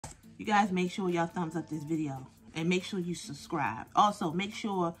You guys make sure y'all thumbs up this video. And make sure you subscribe. Also, make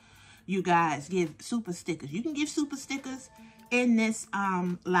sure you guys give super stickers. You can give super stickers in this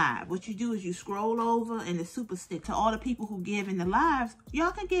live. What you do is you scroll over and the super stick to all the people who give in the lives.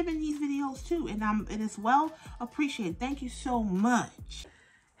 Y'all can give in these videos too. And it's well appreciated. Thank you so much.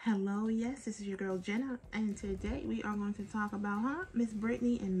 Hello, yes, this is your girl Jenna. And today we are going to talk about, Miss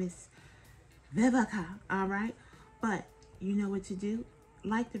Brittany and Miss Vivica. Alright? But you know what to do.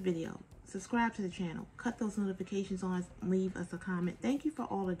 Like the video. Subscribe to the channel. Cut those notifications on. Leave us a comment. Thank you for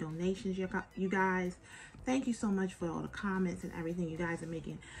all the donations, you guys. Thank you so much for all the comments and everything. You guys are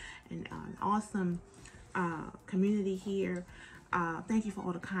making an awesome community here. Thank you for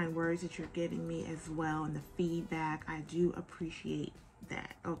all the kind words that you're giving me as well and the feedback. I do appreciate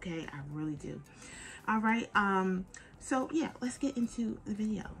that. Okay, I really do. All right. So yeah, let's get into the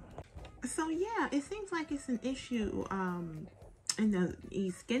video. So yeah, it seems like it's an issue in the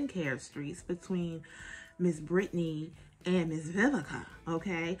skincare streets between Miss Brittany and Miss Vivica.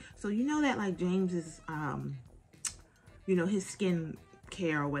 Okay, so you know that like James's you know, his skin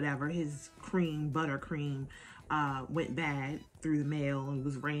care or whatever, his buttercream went bad through the mail and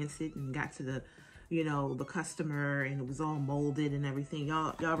was rancid and got to the, you know, the customer and it was all molded and everything.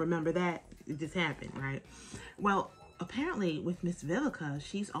 Y'all remember that? It just happened, right? Well, apparently with Miss Vivica,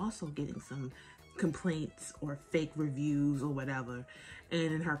 she's also getting some complaints or fake reviews or whatever.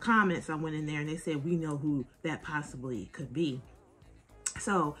 And in her comments, I went in there and they said, we know who that possibly could be.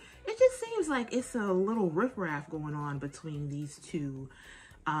 So it just seems like it's a little riffraff going on between these two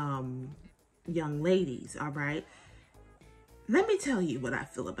young ladies. All right. Let me tell you what I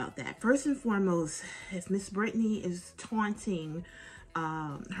feel about that. First and foremost, if Miss Brittany is taunting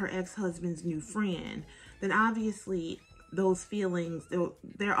her ex-husband's new friend, then obviously those feelings,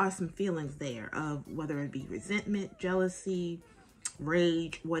 there are some feelings there of whether it be resentment, jealousy,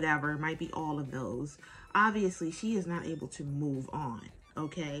 rage, whatever. It might be all of those. Obviously, she is not able to move on,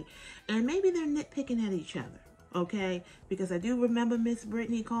 okay? And maybe they're nitpicking at each other, okay? Because I do remember Miss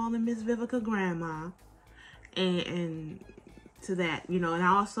Brittany calling Miss Vivica grandma, and to that, you know, and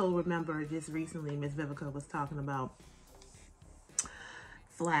I also remember just recently Miss Vivica was talking about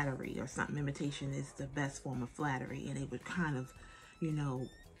flattery or something. Imitation is the best form of flattery, and they were kind of, you know,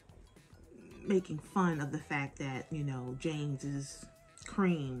 making fun of the fact that, you know, James's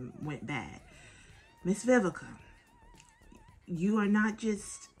cream went bad. Miss Vivica, you are not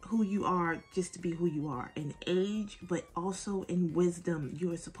just who you are just to be who you are in age, but also in wisdom.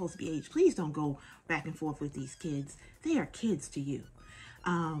 You are supposed to be aged. Please don't go back and forth with these kids. They are kids to you.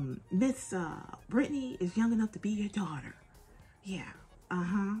 Miss Brittany is young enough to be your daughter. Yeah.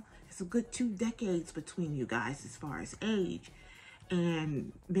 It's a good 2 decades between you guys as far as age,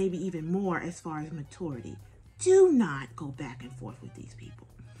 and maybe even more as far as maturity. Do not go back and forth with these people.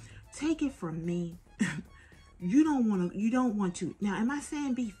 Take it from me. You don't want to. Now, am I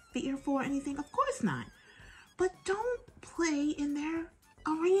saying be fearful or anything? Of course not. But don't play in their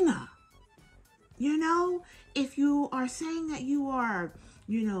arena. You know, if you are saying that you are,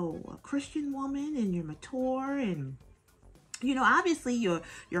 you know, a Christian woman and you're mature and, you know, obviously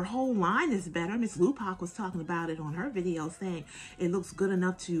your whole line is better. Miss Lupac was talking about it on her video, saying it looks good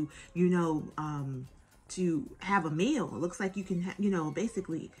enough to, you know, to have a meal. It looks like you can, you know,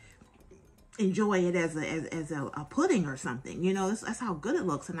 basically enjoy it as a pudding or something. You know, that's how good it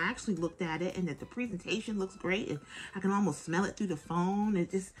looks. And I actually looked at it, and that the presentation looks great. And I can almost smell it through the phone.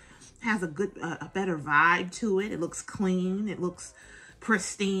 It just has a good, a better vibe to it. It looks clean. It looks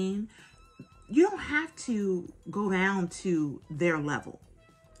pristine. You don't have to go down to their level.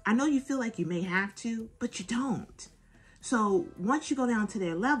 I know you feel like you may have to, but you don't. So once you go down to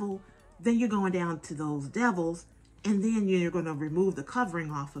their level, then you're going down to those devils, and then you're going to remove the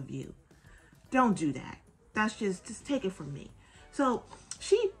covering off of you. Don't do that. That's just take it from me. So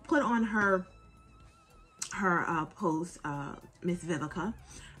she put on her post, Miss Vivica,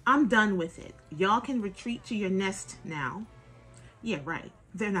 I'm done with it. Y'all can retreat to your nest now. Yeah, right.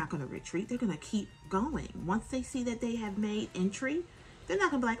 They're not going to retreat. They're going to keep going. Once they see that they have made entry, they're not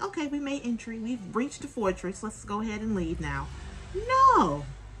going to be like, okay, we made entry. We've breached the fortress. Let's go ahead and leave now. No,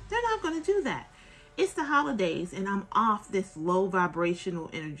 they're not going to do that. It's the holidays, and I'm off this low vibrational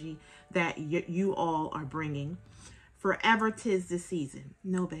energy that you all are bringing. Forever 'tis the season.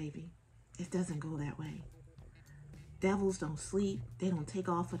 No, baby. It doesn't go that way. Devils don't sleep. They don't take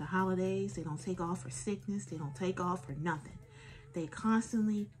off for the holidays. They don't take off for sickness. They don't take off for nothing. They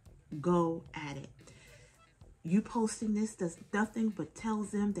constantly go at it. You posting this does nothing but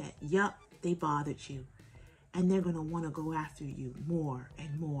tells them that, yup, they bothered you. And they're going to want to go after you more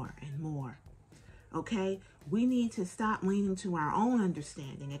and more and more. Okay? We need to stop leaning to our own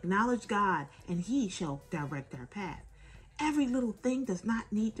understanding. Acknowledge God, and He shall direct our path. Every little thing does not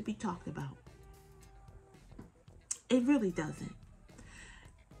need to be talked about. It really doesn't.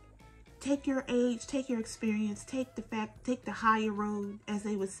 Take your age, take your experience, take the higher road, as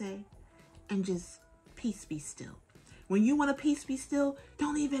they would say, and just peace be still. When you want a peace be still,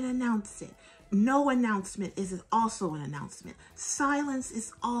 don't even announce it. No announcement is also an announcement. Silence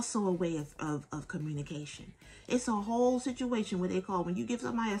is also a way of communication. It's a whole situation where they call, when you give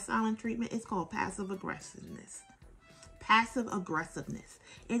somebody a silent treatment, it's called passive aggressiveness. Passive aggressiveness.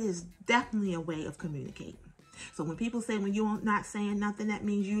 It is definitely a way of communicating. So when people say when you're not saying nothing, that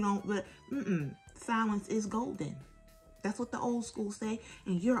means you don't, but silence is golden. That's what the old school say.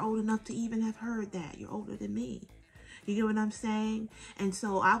 And you're old enough to even have heard that. You're older than me. You get what I'm saying? And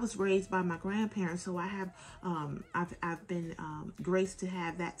so I was raised by my grandparents, so I have, I've been graced to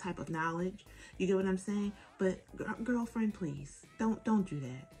have that type of knowledge. You get what I'm saying? But girlfriend, please, don't do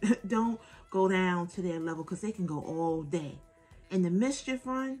that. Don't go down to their level, because they can go all day. In the mischief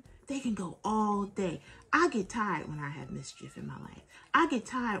run, they can go all day. I get tired when I have mischief in my life. I get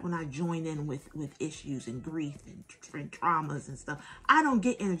tired when I join in with issues and grief and traumas and stuff. I don't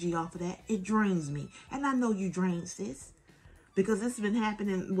get energy off of that. It drains me. And I know you drain, sis. Because it's been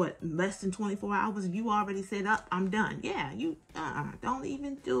happening, what, less than 24 hours? And you already said, up, I'm done. Yeah, you, don't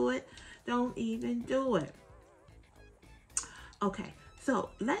even do it. Don't even do it. Okay, so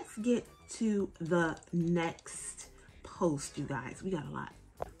let's get to the next post, you guys. We got a lot.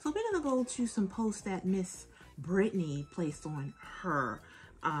 So we're going to go to some posts that Miss Brittany placed on her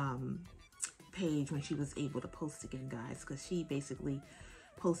page when she was able to post again, guys, because she basically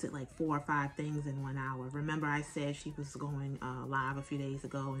posted like 4 or 5 things in 1 hour. Remember I said she was going live a few days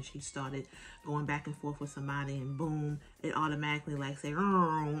ago, and she started going back and forth with somebody, and boom, it automatically like say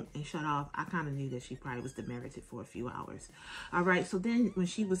and shut off. I kind of knew that she probably was demerited for a few hours. All right, so then when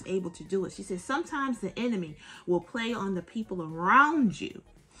she was able to do it, she said sometimes the enemy will play on the people around you.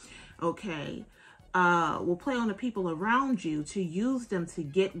 Okay, will play on the people around you to use them to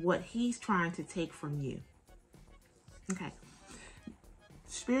get what he's trying to take from you. Okay.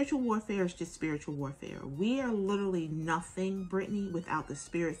 Spiritual warfare is just spiritual warfare. We are literally nothing, Brittany, without the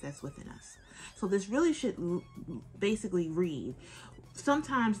spirits that's within us. So this really should basically read,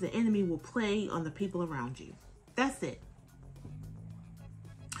 sometimes the enemy will play on the people around you. That's it.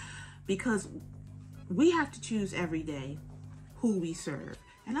 Because we have to choose every day who we serve.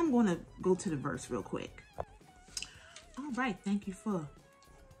 And I'm going to go to the verse real quick. All right. Thank you for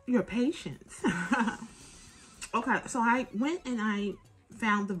your patience. Okay. So I went and I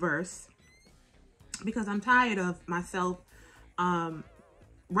found the verse because I'm tired of myself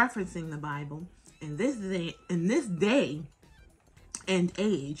referencing the Bible. In this day and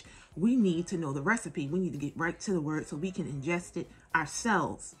age, we need to know the recipe. We need to get right to the word so we can ingest it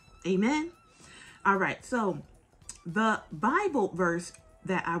ourselves. Amen. All right. So the Bible verse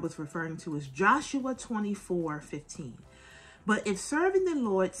that I was referring to is Joshua 24:15. But if serving the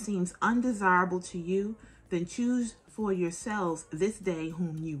Lord seems undesirable to you, then choose for yourselves this day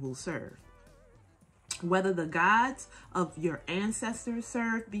whom you will serve. Whether the gods of your ancestors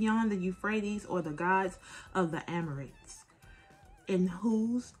served beyond the Euphrates, or the gods of the Amorites, in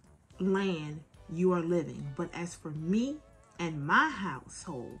whose land you are living. But as for me and my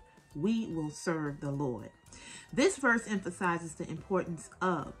household, we will serve the Lord. This verse emphasizes the importance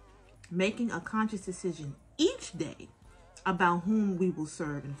of making a conscious decision each day about whom we will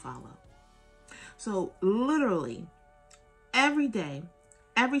serve and follow. So literally, every day,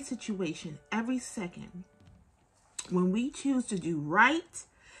 every situation, every second, when we choose to do right,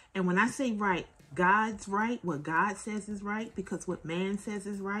 and when I say right, God's right, what God says is right, because what man says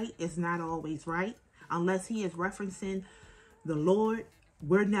is right is not always right. Unless he is referencing the Lord,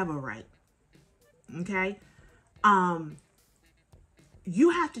 we're never right. Okay? You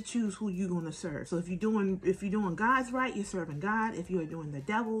have to choose who you're going to serve. So if you're doing God's right, you're serving God. If you are doing the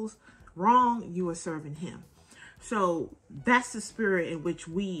devil's wrong, you are serving him. So that's the spirit in which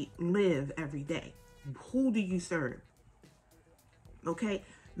we live every day. Who do you serve? Okay.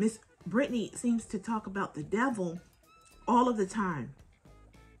 Miss Brittany seems to talk about the devil all of the time.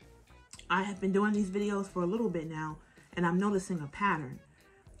 I have been doing these videos for a little bit now, and I'm noticing a pattern.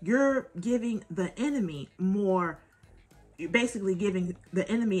 You're giving the enemy more. You're basically giving the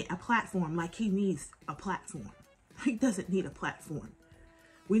enemy a platform like he needs a platform. He doesn't need a platform.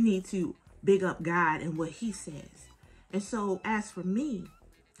 We need to big up God and what he says. And so as for me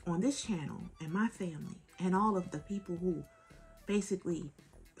on this channel and my family and all of the people who basically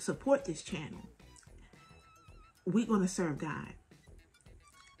support this channel, we're going to serve God.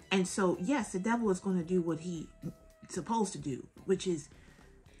 And so, yes, the devil is going to do what he's supposed to do, which is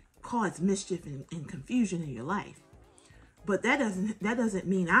cause mischief and confusion in your life. But that doesn't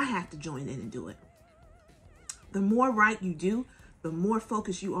mean I have to join in and do it. The more right you do, the more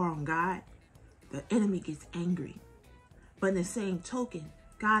focused you are on God, the enemy gets angry. But in the same token,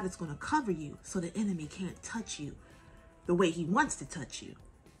 God is going to cover you so the enemy can't touch you the way he wants to touch you.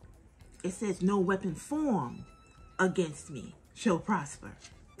 It says, no weapon formed against me shall prosper.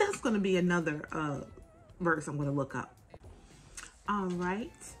 That's going to be another verse I'm going to look up. All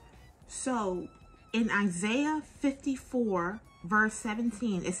right. So in Isaiah 54, verse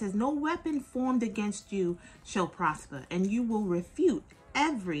 17, it says, no weapon formed against you shall prosper, and you will refute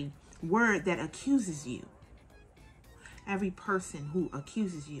every word that accuses you. Every person who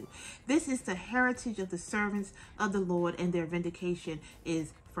accuses you. This is the heritage of the servants of the Lord, and their vindication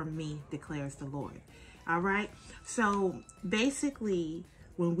is from me, declares the Lord. All right. So basically,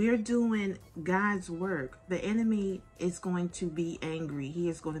 when we're doing God's work, the enemy is going to be angry. He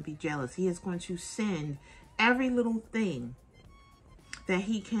is going to be jealous. He is going to send every little thing that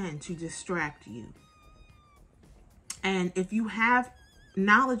he can to distract you. And if you have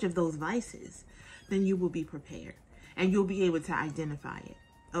knowledge of those vices, then you will be prepared and you'll be able to identify it.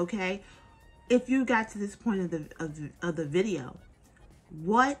 Okay. If you got to this point of the video,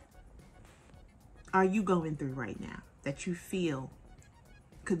 what are you going through right now that you feel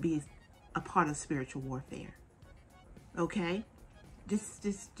could be a part of spiritual warfare? Okay.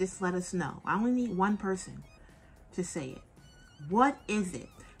 Just let us know. I only need one person to say it. What is it?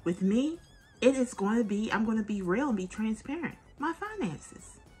 With me, it is going to be, I'm going to be real and be transparent. My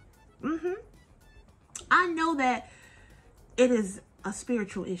finances. I know that it is a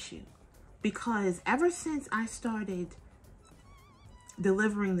spiritual issue because ever since I started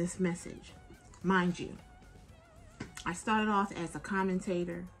delivering this message, mind you, I started off as a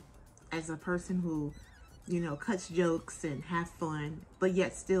commentator, as a person who, you know, cuts jokes and have fun, but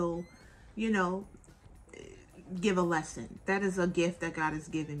yet still, you know, give a lesson. That is a gift that God has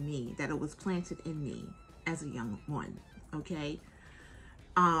given me, that it was planted in me as a young one. Okay.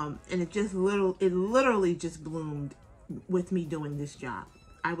 And it literally just bloomed with me doing this job.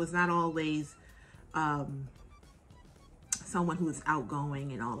 I was not always, someone who is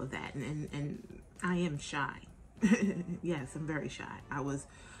outgoing and all of that. And I am shy. Yes, I'm very shy. I was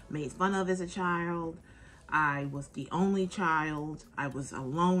made fun of as a child. I was the only child. I was a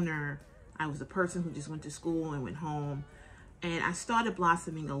loner. I was a person who just went to school and went home. And I started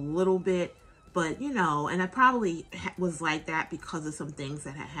blossoming a little bit, but you know, and I probably was like that because of some things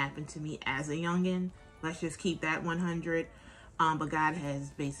that had happened to me as a youngin'. Let's just keep that 100. But God has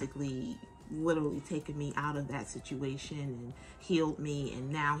basically literally taken me out of that situation and healed me.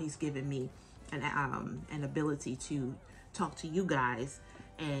 And now he's given me an ability to talk to you guys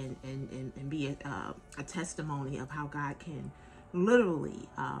and be a testimony of how God can literally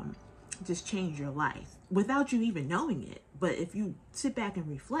just change your life without you even knowing it. But if you sit back and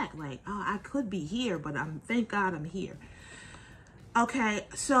reflect, like, oh, I could be here, but thank God I'm here. Okay,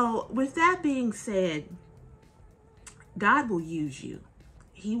 so with that being said, God will use you.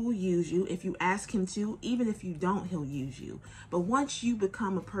 He will use you if you ask him to. Even if you don't, he'll use you. But once you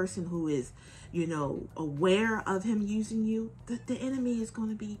become a person who is, you know, aware of him using you, the enemy is going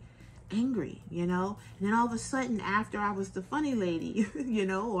to be angry, you know. And then all of a sudden, after I was the funny lady, you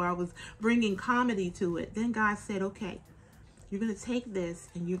know, or I was bringing comedy to it, then God said, okay, you're going to take this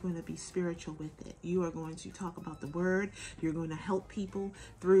and you're going to be spiritual with it. You are going to talk about the word. You're going to help people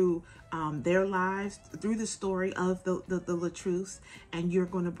through their lives, through the story of the LaTruth, and you're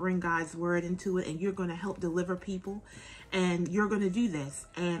going to bring God's word into it, and you're going to help deliver people, and you're going to do this.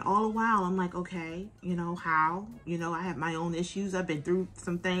 And all the while, I'm like, okay, you know, how? You know, I have my own issues. I've been through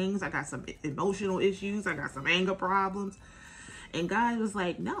some things. I got some emotional issues. I got some anger problems. And God was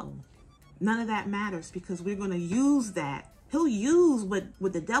like, no, none of that matters, because we're going to use that. He'll use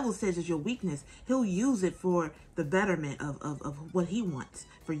what the devil says is your weakness. He'll use it for the betterment of what he wants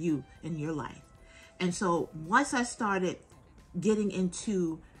for you in your life. And so once I started getting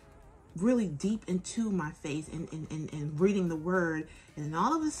into really deep into my faith and reading the word, and then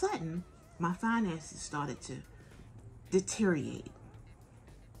all of a sudden my finances started to deteriorate.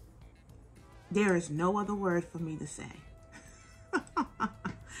 There is no other word for me to say.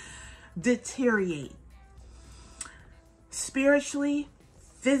 Deteriorate. Spiritually,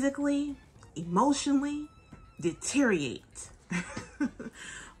 physically, emotionally, deteriorate.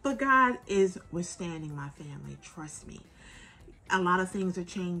 But God is withstanding my family. Trust me. A lot of things are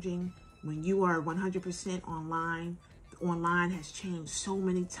changing. When you are 100% online, online has changed so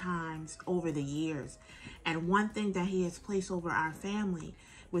many times over the years. And one thing that he has placed over our family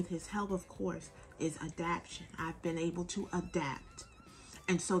with his help, of course, is adaptation. I've been able to adapt.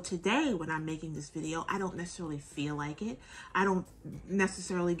 And so today, when I'm making this video, I don't necessarily feel like it. I don't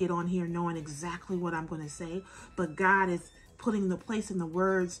necessarily get on here knowing exactly what I'm going to say, but God is putting the place in the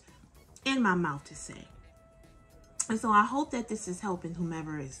words in my mouth to say. And so I hope that this is helping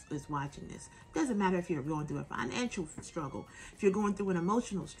whomever is watching this. It doesn't matter if you're going through a financial struggle, if you're going through an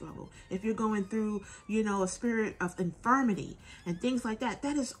emotional struggle, if you're going through, you know, a spirit of infirmity and things like that.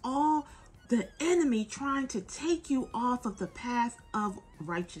 That is all the enemy trying to take you off of the path of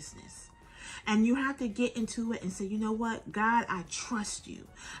righteousness. And you have to get into it and say, you know what, God, I trust you.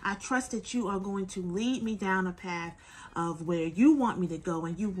 I trust that you are going to lead me down a path of where you want me to go,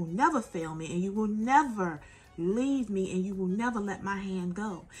 and you will never fail me, and you will never leave me, and you will never let my hand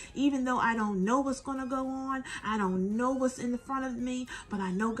go. Even though I don't know what's going to go on, I don't know what's in the front of me, but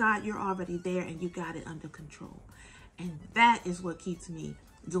I know, God, you're already there and you got it under control. And that is what keeps me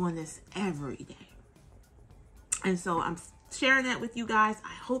doing this every day. And so I'm sharing that with you guys.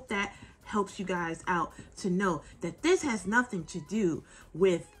 I hope that helps you guys out to know that this has nothing to do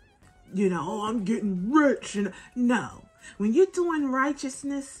with, you know, oh, I'm getting rich. And no, when you're doing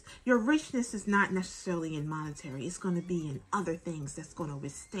righteousness, your richness is not necessarily in monetary. It's going to be in other things that's going to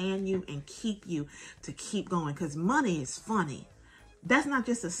withstand you and keep you to keep going, because money is funny. That's not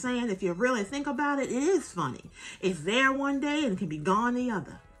just a saying. If you really think about it, it is funny. It's there one day and it can be gone the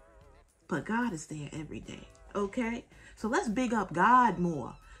other. But God is there every day. Okay? So let's big up God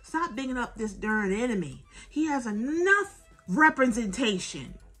more. Stop bigging up this darn enemy. He has enough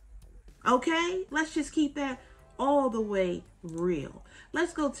representation. Okay? Let's just keep that all the way real.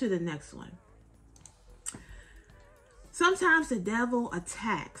 Let's go to the next one. Sometimes the devil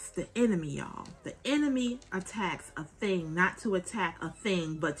attacks the enemy, y'all. The enemy attacks a thing, not to attack a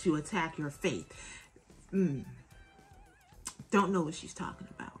thing, but to attack your faith. Don't know what she's talking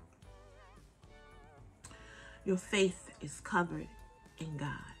about. Your faith is covered in God.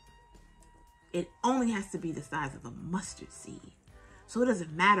 It only has to be the size of a mustard seed. So it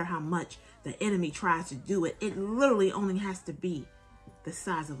doesn't matter how much the enemy tries to do it. It literally only has to be the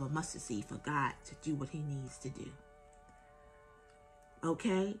size of a mustard seed for God to do what he needs to do.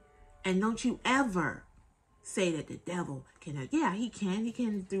 Okay? And don't you ever say that the devil can, yeah, he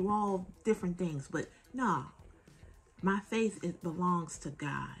can do all different things, but no, my faith, it belongs to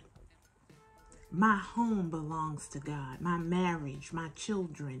God. My home belongs to God. My marriage, my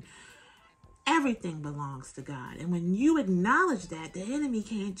children, everything belongs to God. And when you acknowledge that, the enemy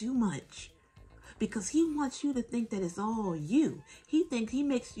can't do much, because he wants you to think that it's all you. He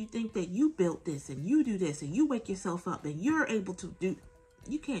makes you think that you built this and you do this and you wake yourself up and you're able to do.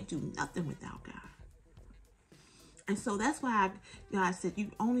 You can't do nothing without God. And so that's why God said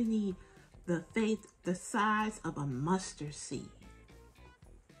you only need the faith the size of a mustard seed,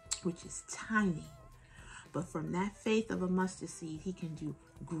 which is tiny. But from that faith of a mustard seed, he can do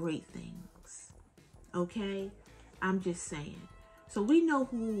great things. Okay? I'm just saying. So we know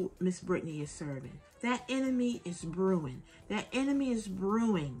who Miss Brittany is serving. That enemy is brewing. That enemy is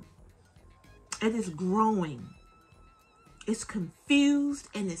brewing. It is growing. It's confused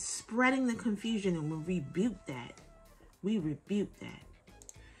and it's spreading the confusion, and we rebuke that. We rebuke that.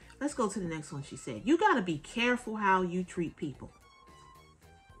 Let's go to the next one. She said, you got to be careful how you treat people,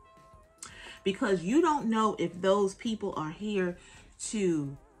 because you don't know if those people are here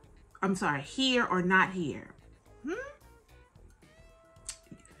or not here.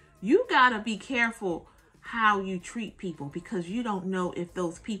 You got to be careful how you treat people, because you don't know if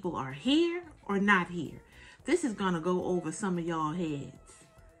those people are here or not here. This is going to go over some of y'all heads.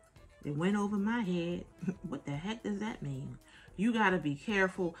 It went over my head. What the heck does that mean? You got to be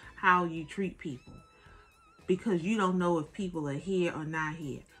careful how you treat people, because you don't know if people are here or not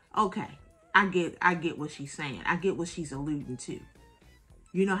here. Okay, I get what she's saying. I get what she's alluding to.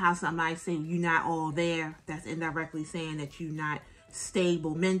 You know how somebody say you're not all there? That's indirectly saying that you're not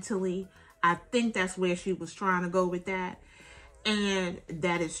stable mentally. I think that's where she was trying to go with that. And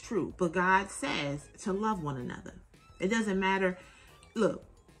that is true. But God says to love one another. It doesn't matter. Look,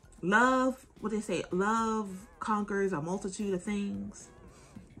 love, what they say, love conquers a multitude of things.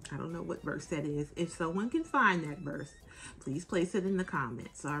 I don't know what verse that is. If someone can find that verse, please place it in the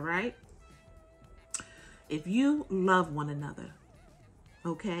comments, all right? If you love one another,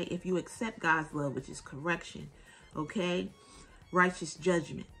 okay? If you accept God's love, which is correction, okay? Righteous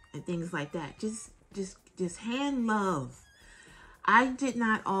judgment and things like that. Just hand love. I did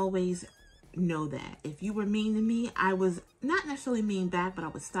not always know that. If you were mean to me, I was not necessarily mean back, but I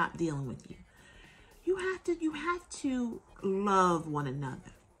would stop dealing with you. You have to love one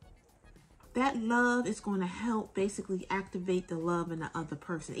another. that love is going to help basically activate the love in the other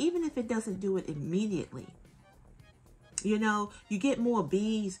person, even if it doesn't do it immediately. You know, you get more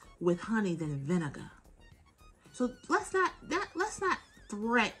bees with honey than vinegar. So let's not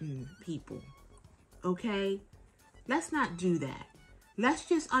threaten people, okay? Let's not do that. Let's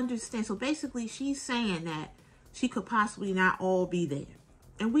just understand. So basically, she's saying that she could possibly not all be there.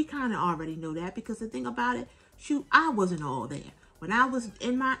 And we kind of already know that, because the thing about it, shoot, I wasn't all there. When I was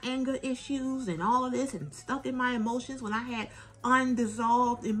in my anger issues and all of this and stuck in my emotions, when I had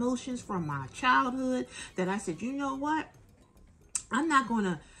undissolved emotions from my childhood, that I said, you know what? I'm not going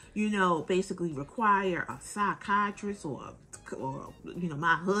to, you know, basically require a psychiatrist or, you know,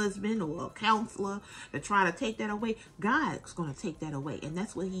 my husband or a counselor to try to take that away. God's going to take that away. And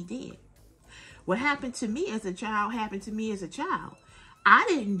that's what he did. What happened to me as a child happened to me as a child. I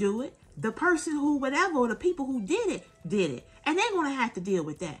didn't do it. The person who, whatever, or the people who did it. And they're going to have to deal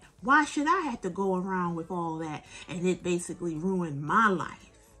with that. Why should I have to go around with all that and it basically ruined my life?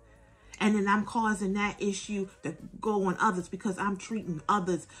 And then I'm causing that issue to go on others because I'm treating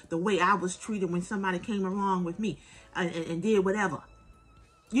others the way I was treated when somebody came along with me and did whatever.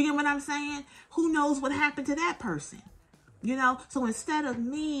 You get what I'm saying? Who knows what happened to that person? You know, so instead of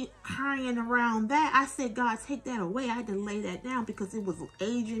me carrying around that, I said, God, take that away. I had to lay that down because it was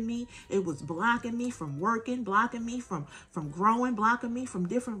aging me. It was blocking me from working, blocking me from growing, blocking me from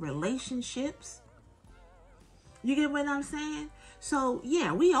different relationships. You get what I'm saying? So,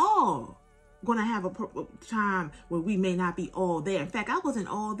 yeah, we all going to have a time where we may not be all there. In fact, I wasn't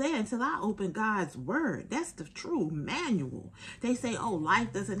all there until I opened God's word. That's the true manual. They say, oh,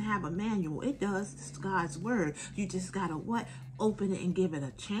 life doesn't have a manual. It does. It's God's word. You just got to what? Open it and give it a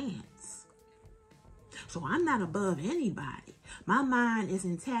chance. So I'm not above anybody. My mind is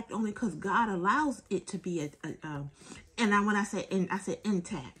intact only because God allows it to be when I say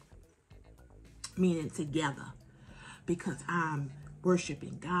intact, meaning together, because I'm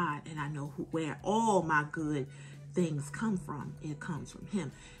worshiping God and I know where all my good things come from. It comes from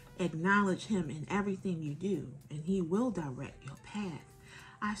him. Acknowledge him in everything you do and he will direct your path.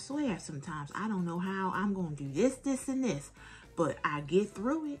 I swear sometimes I don't know how I'm going to do this, and this, but I get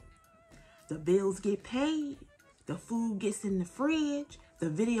through it. The bills get paid. The food gets in the fridge. The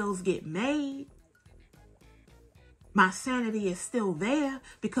videos get made. My sanity is still there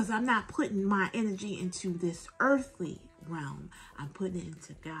because I'm not putting my energy into this earthly realm. I'm putting it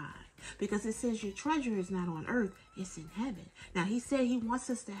into God, because it says your treasure is not on earth, it's in heaven. Now he said he wants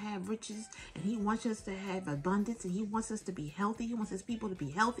us to have riches and he wants us to have abundance and he wants us to be healthy. He wants his people to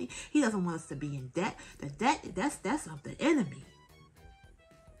be healthy. He doesn't want us to be in debt. The debt, that's of the enemy.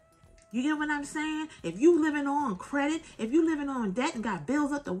 You get what I'm saying? If you living on credit, if you living on debt and got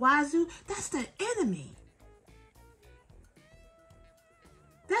bills up the wazoo, that's the enemy.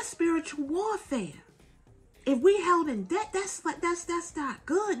 That's spiritual warfare. If we held in debt, that's not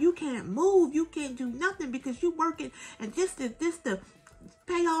good. You can't move. You can't do nothing because you're working and just to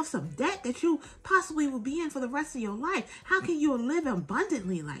pay off some debt that you possibly will be in for the rest of your life. How can you live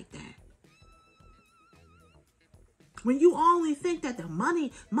abundantly like that? When you only think that the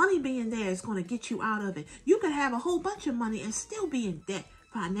money being there is going to get you out of it, you could have a whole bunch of money and still be in debt,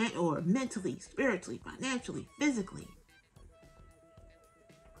 or mentally, spiritually, financially, physically.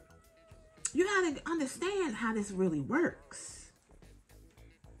 You got to understand how this really works.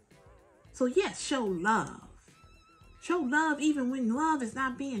 So yes, show love. Show love even when love is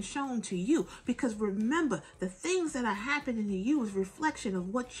not being shown to you. Because remember, the things that are happening to you is a reflection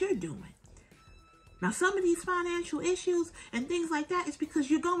of what you're doing. Now, some of these financial issues and things like that is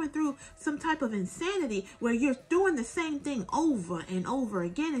because you're going through some type of insanity where you're doing the same thing over and over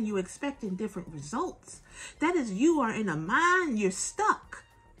again and you're expecting different results. That is, you are in a mind, you're stuck.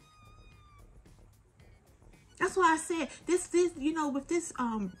 That's why I said this, you know, with this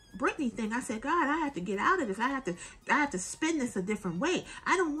Brittany thing, I said, God, I have to get out of this. I have to spin this a different way.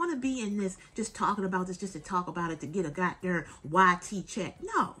 I don't want to be in this just talking about this just to talk about it to get a goddamn YT check.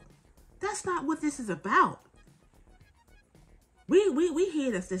 No, that's not what this is about. We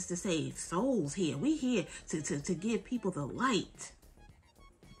here to save souls here. We here to give people the light,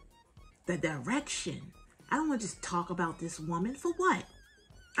 the direction. I don't want to just talk about this woman. For what?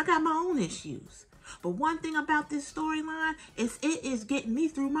 I got my own issues. But one thing about this storyline is it is getting me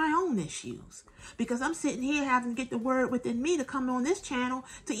through my own issues. Because I'm sitting here having to get the word within me to come on this channel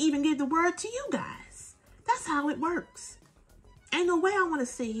to even give the word to you guys. That's how it works. Ain't no way I want to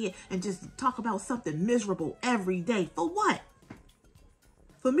sit here and just talk about something miserable every day. For what?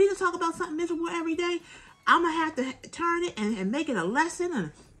 For me to talk about something miserable every day, I'm going to have to turn it and make it a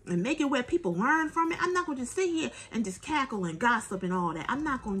lesson and make it where people learn from it. I'm not going to just sit here and just cackle and gossip and all that. I'm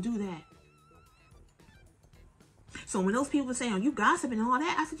not going to do that. So when those people were saying, oh, you gossiping and all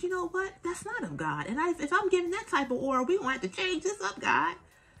that, I said, you know what? That's not of God. And if I'm giving that type of aura, we're going to have to change this up, God.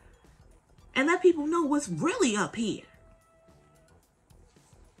 And let people know what's really up here.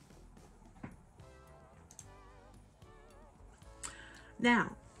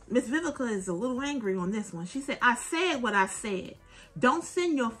 Now, Miss Vivica is a little angry on this one. She said, I said what I said. Don't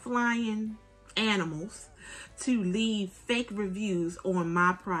send your flying animals to leave fake reviews on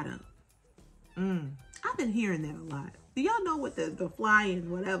my product. I've been hearing that a lot. Do y'all know what the flying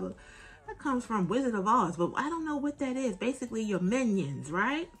whatever? That comes from Wizard of Oz, but I don't know what that is. Basically, your minions,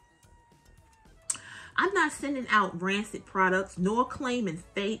 right? I'm not sending out rancid products nor claiming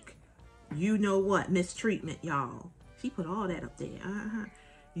fake, you know what, mistreatment, y'all. She put all that up there.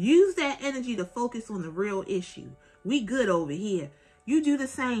 Use that energy to focus on the real issue. We good over here. You do the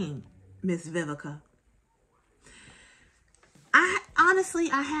same, Miss Vivica. Honestly,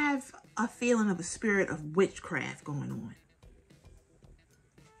 I have a feeling of a spirit of witchcraft going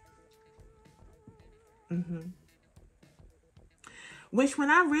on. Which when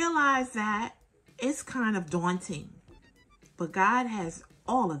I realized that, it's kind of daunting. But God has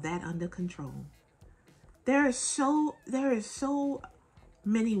all of that under control. There is so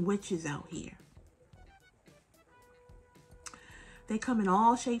many witches out here. They come in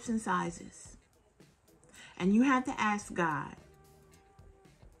all shapes and sizes. And you have to ask God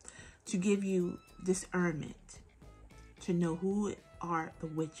to give you discernment to know who are the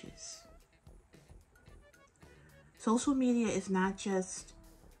witches. Social media is not just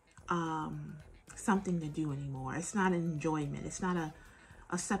something to do anymore. It's not an enjoyment. It's not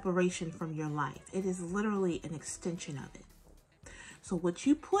a separation from your life. It is literally an extension of it. So what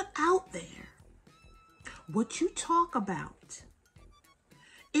you put out there, what you talk about,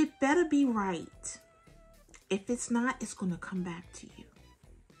 it better be right. If it's not, it's going to come back to you.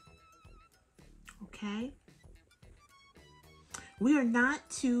 Okay? We are not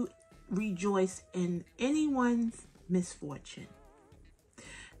to rejoice in anyone's misfortune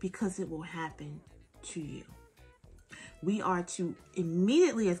because it will happen to you. We are to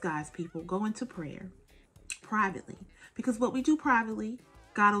immediately, as God's people, go into prayer privately, because what we do privately,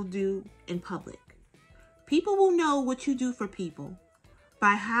 God will do in public. People will know what you do for people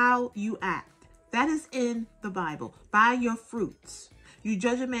by how you act. That is in the Bible. By your fruits. You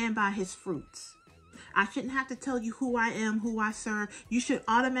judge a man by his fruits. I shouldn't have to tell you who I am, who I serve. You should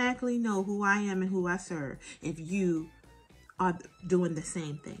automatically know who I am and who I serve if you are doing the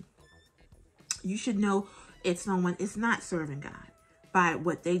same thing. You should know if someone is not serving God by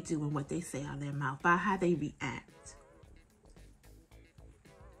what they do and what they say out of their mouth, by how they react.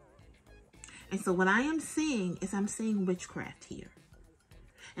 And so what I am seeing is I'm seeing witchcraft here.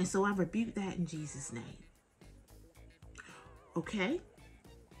 And so I rebuke that in Jesus' name. Okay?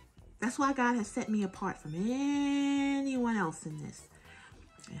 That's why God has set me apart from anyone else in this.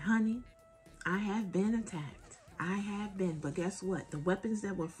 And honey, I have been attacked. I have been. But guess what? The weapons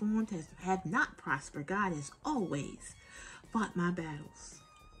that were formed have not prospered. God has always fought my battles.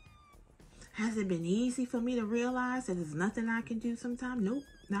 Has it been easy for me to realize that there's nothing I can do sometimes? Nope,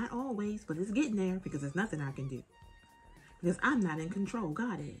 not always. But it's getting there because there's nothing I can do. Because I'm not in control.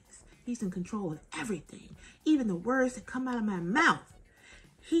 God is. He's in control of everything. Even the words that come out of my mouth.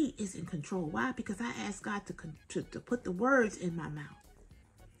 He is in control. Why? Because I asked God to put the words in my mouth.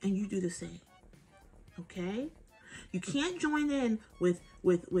 And you do the same. Okay? You can't join in with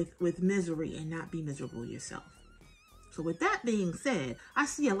misery and not be miserable yourself. So with that being said, I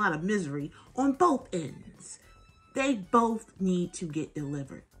see a lot of misery on both ends. They both need to get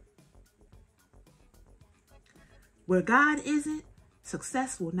delivered. Where God isn't,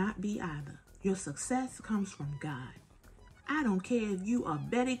 success will not be either. Your success comes from God. I don't care if you are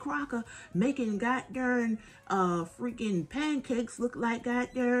Betty Crocker making goddamn freaking pancakes look like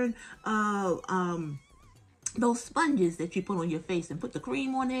goddamn those sponges that you put on your face and put the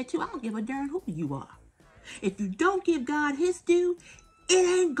cream on there too. I don't give a darn who you are. If you don't give God his due, it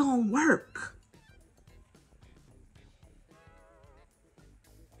ain't gonna work.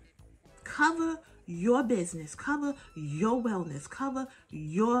 Cover your business, cover your wellness, cover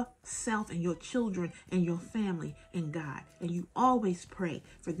yourself and your children and your family and God. And you always pray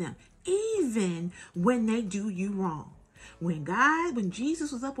for them, even when they do you wrong. When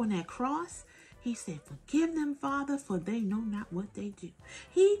Jesus was up on that cross, he said, forgive them, Father, for they know not what they do.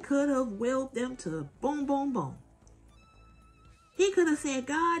 He could have willed them to boom, boom, boom. He could have said,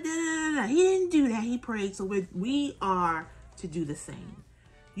 God, da, da, da, da. He didn't do that. He prayed. So we are to do the same.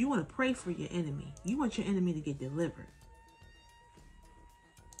 You want to pray for your enemy. You want your enemy to get delivered.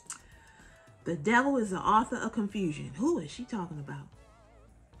 The devil is the author of confusion. Who is she talking about?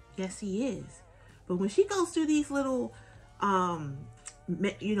 Yes, he is. But when she goes through these little,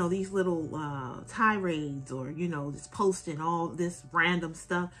 you know, these little tirades, or, you know, just posting all this random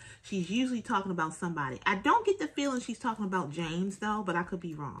stuff, she's usually talking about somebody. I don't get the feeling she's talking about James, though, but I could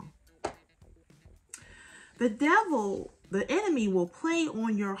be wrong. The devil, the enemy, will play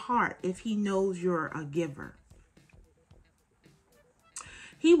on your heart if he knows you're a giver.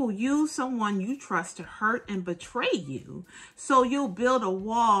 He will use someone you trust to hurt and betray you, so you'll build a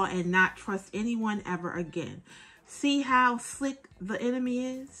wall and not trust anyone ever again. See how slick the enemy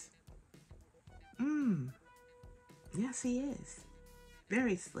is? Yes, he is.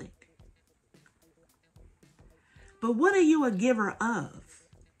 Very slick. But what are you a giver of?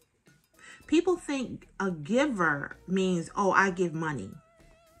 People think a giver means, oh, I give money.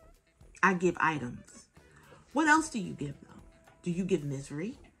 I give items. What else do you give, though? Do you give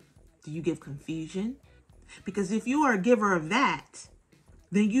misery? Do you give confusion? Because if you are a giver of that,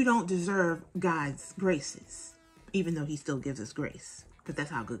 then you don't deserve God's graces, even though he still gives us grace, because that's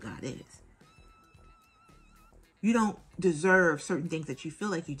how good God is. You don't deserve certain things that you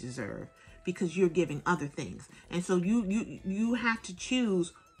feel like you deserve because you're giving other things. And so you have to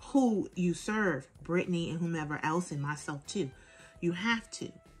choose who you serve, Brittany and whomever else, and myself too. You have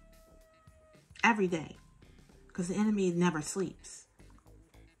to. Every day. Because the enemy never sleeps.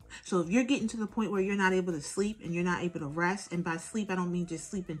 So if you're getting to the point where you're not able to sleep and you're not able to rest, and by sleep, I don't mean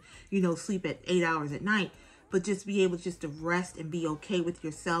just sleeping, you know, sleep at 8 hours at night, but just be able just to rest and be okay with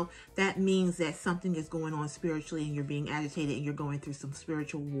yourself, that means that something is going on spiritually and you're being agitated and you're going through some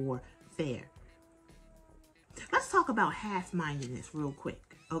spiritual warfare. Let's talk about half-mindedness real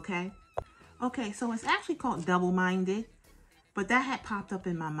quick, okay? Okay, so it's actually called double-minded, but that had popped up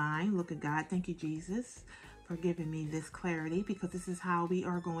in my mind. Look at God. Thank you, Jesus, for giving me this clarity, because this is how we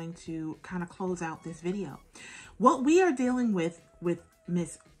are going to kind of close out this video. What we are dealing with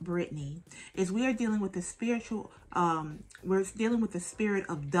Miss Brittany is we are dealing with the spiritual, we're dealing with the spirit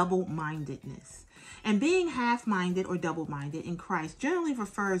of double-mindedness. And being half-minded or double-minded in Christ generally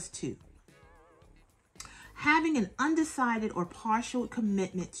refers to having an undecided or partial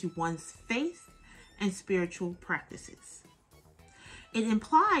commitment to one's faith and spiritual practices. It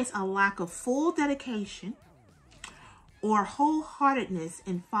implies a lack of full dedication or wholeheartedness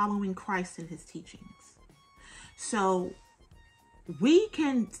in following Christ and his teachings. So we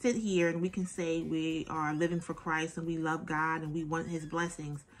can sit here and we can say we are living for Christ and we love God and we want his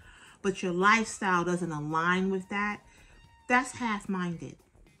blessings, but your lifestyle doesn't align with that. That's half-minded.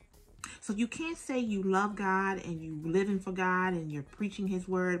 So you can't say you love God and you living for God and you're preaching his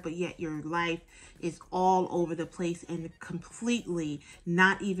word, but yet your life is all over the place and completely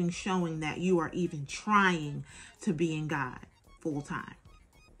not even showing that you are even trying to be in God full time.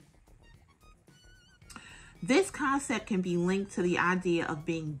 This concept can be linked to the idea of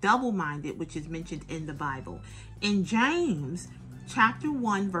being double-minded, which is mentioned in the Bible. In James chapter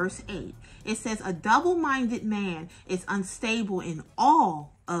 1, verse 8, it says, a double-minded man is unstable in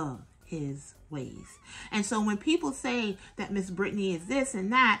all of his ways. And so when people say that Miss Brittany is this and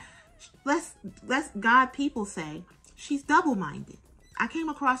that, let's God people say she's double-minded. I came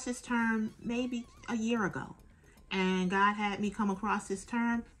across this term maybe a year ago, and God had me come across this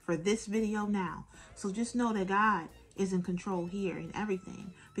term for this video now. So just know that God is in control here in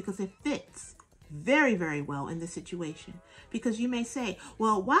everything, because it fits very, very well in this situation. Because you may say,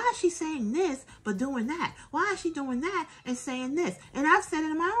 well, why is she saying this but doing that? Why is she doing that and saying this? And I've said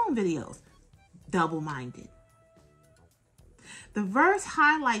it in my own videos. Double-minded. The verse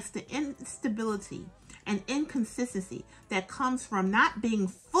highlights the instability and inconsistency that comes from not being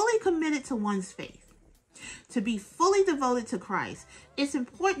fully committed to one's faith. To be fully devoted to Christ, it's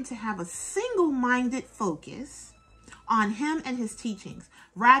important to have a single-minded focus on him and his teachings,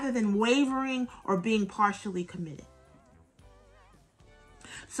 rather than wavering or being partially committed.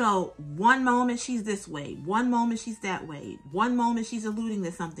 So one moment she's this way, one moment she's that way, one moment she's alluding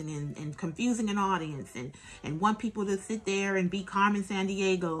to something and confusing an audience and want people to sit there and be Carmen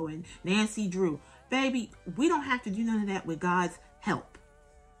Sandiego and Nancy Drew. Baby, we don't have to do none of that with God's help.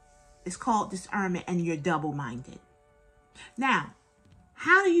 It's called discernment, and you're double-minded. Now,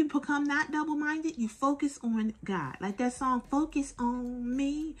 how do you become not double-minded? You focus on God. Like that song, Focus on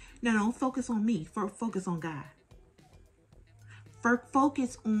Me. No, focus on me. Focus on God.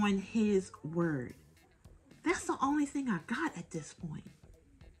 Focus on his word. That's the only thing I got at this point.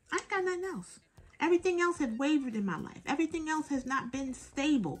 I ain't got nothing else. Everything else had wavered in my life. Everything else has not been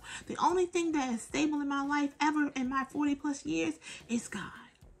stable. The only thing that is stable in my life ever in my 40 plus years is God.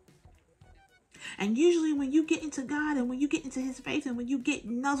 And usually when you get into God and when you get into his face and when you get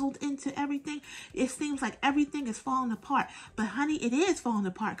nuzzled into everything, it seems like everything is falling apart. But honey, it is falling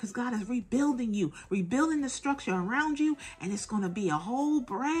apart because God is rebuilding you, rebuilding the structure around you, and it's going to be a whole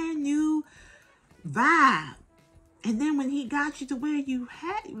brand new vibe. And then when he got you to where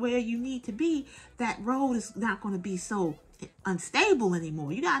you need to be, that road is not going to be so unstable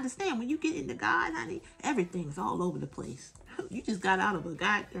anymore. You got to understand, when you get into God, honey, everything's all over the place. You just got out of a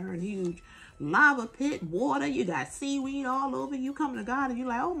goddamn huge lava pit, water, you got seaweed all over you. Coming to God and you're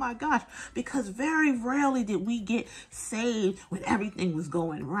like, oh my gosh, because very rarely did we get saved when everything was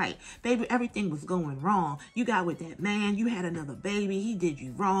going right. Baby, everything was going wrong. You got with that man, you had another baby, he did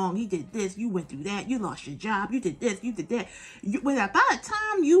you wrong, he did this, you went through that, you lost your job, you did this, you did that. By the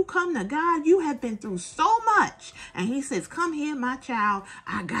time you come to God, you have been through so much, and he says, come here, my child,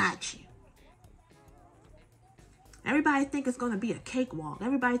 I got you. Everybody think it's going to be a cakewalk.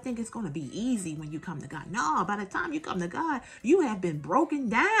 Everybody think it's going to be easy when you come to God. No, by the time you come to God, you have been broken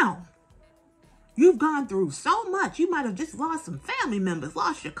down. You've gone through so much. You might have just lost some family members,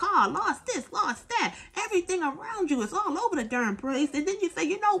 lost your car, lost this, lost that. Everything around you is all over the darn place. And then you say,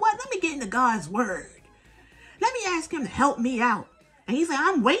 you know what? Let me get into God's word. Let me ask him to help me out. And he said,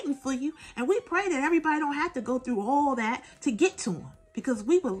 I'm waiting for you. And we pray that everybody don't have to go through all that to get to him. Because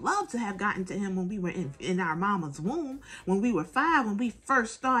we would love to have gotten to him when we were in our mama's womb, when we were 5, when we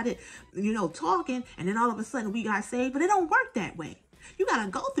first started, talking, and then all of a sudden we got saved. But it don't work that way. You got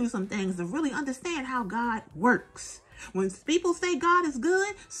to go through some things to really understand how God works. When people say God is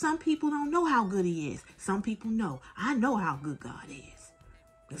good, some people don't know how good he is. Some people know. I know how good God is.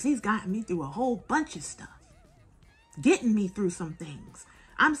 Because he's gotten me through a whole bunch of stuff. Getting me through some things.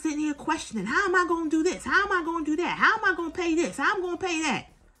 I'm sitting here questioning, how am I going to do this? How am I going to do that? How am I going to pay this? How am I going to pay that?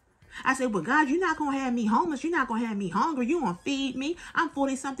 I said, well, God, you're not going to have me homeless. You're not going to have me hungry. You're going to feed me. I'm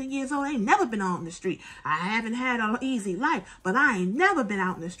 40-something years old. I ain't never been out in the street. I haven't had an easy life, but I ain't never been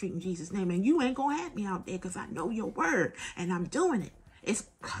out in the street in Jesus' name. And you ain't going to have me out there because I know your word and I'm doing it.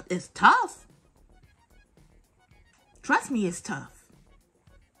 It's tough. Trust me, it's tough.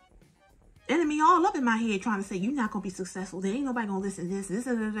 Enemy all up in my head trying to say, you're not going to be successful. There ain't nobody going to listen to this.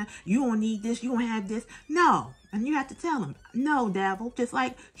 You don't need this. You don't have this. No. And you have to tell him, no, devil. Just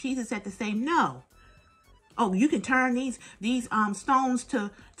like Jesus had to say, no. Oh, you can turn these stones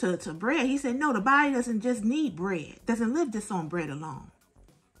to bread. He said, no, the body doesn't just need bread. Doesn't live just on bread alone.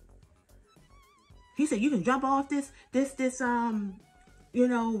 He said, you can jump off this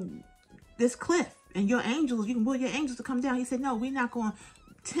cliff. And your angels, you can will your angels to come down. He said, no, we're not going to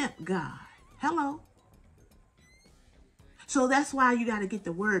tempt God. Hello. So that's why you got to get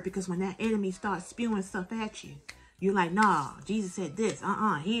the word, because when that enemy starts spewing stuff at you, you're like, nah, Jesus said this.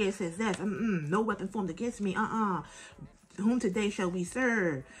 Here it says that. No weapon formed against me. Whom today shall we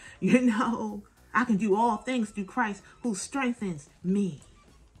serve? I can do all things through Christ who strengthens me.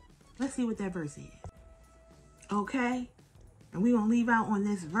 Let's see what that verse is. Okay. And we're going to leave out on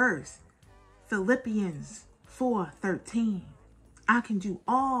this verse. Philippians 4:13. I can do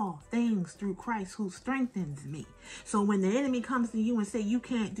all things through Christ who strengthens me. So when the enemy comes to you and say, you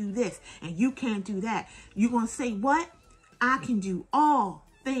can't do this and you can't do that, you're going to say, what? I can do all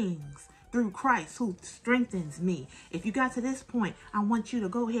things through Christ who strengthens me. If you got to this point, I want you to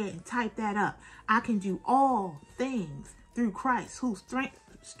go ahead and type that up. I can do all things through Christ who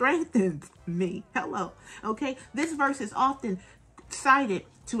strengthens me. Hello. Okay. This verse is often cited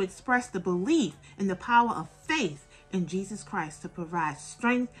to express the belief in the power of faith in Jesus Christ to provide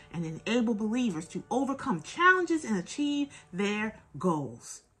strength and enable believers to overcome challenges and achieve their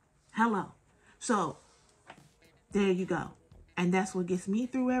goals. Hello. So there you go. And that's what gets me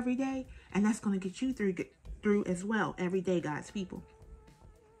through every day. And that's going to get you through as well every day, God's people.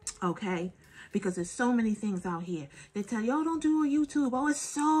 Okay. Because there's so many things out here. They tell you, oh, don't do a YouTube. Oh, it's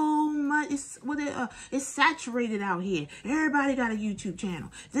so much. It's saturated out here. Everybody got a YouTube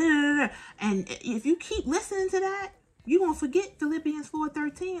channel. And if you keep listening to that, you're going to forget Philippians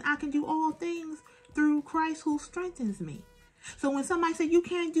 4:13. I can do all things through Christ who strengthens me. So when somebody says you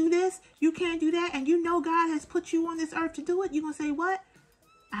can't do this, you can't do that, and you know God has put you on this earth to do it, you're going to say, what?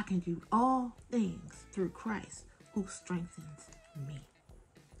 I can do all things through Christ who strengthens me.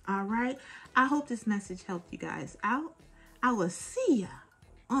 All right. I hope this message helped you guys out. I will see ya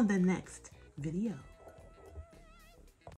on the next video.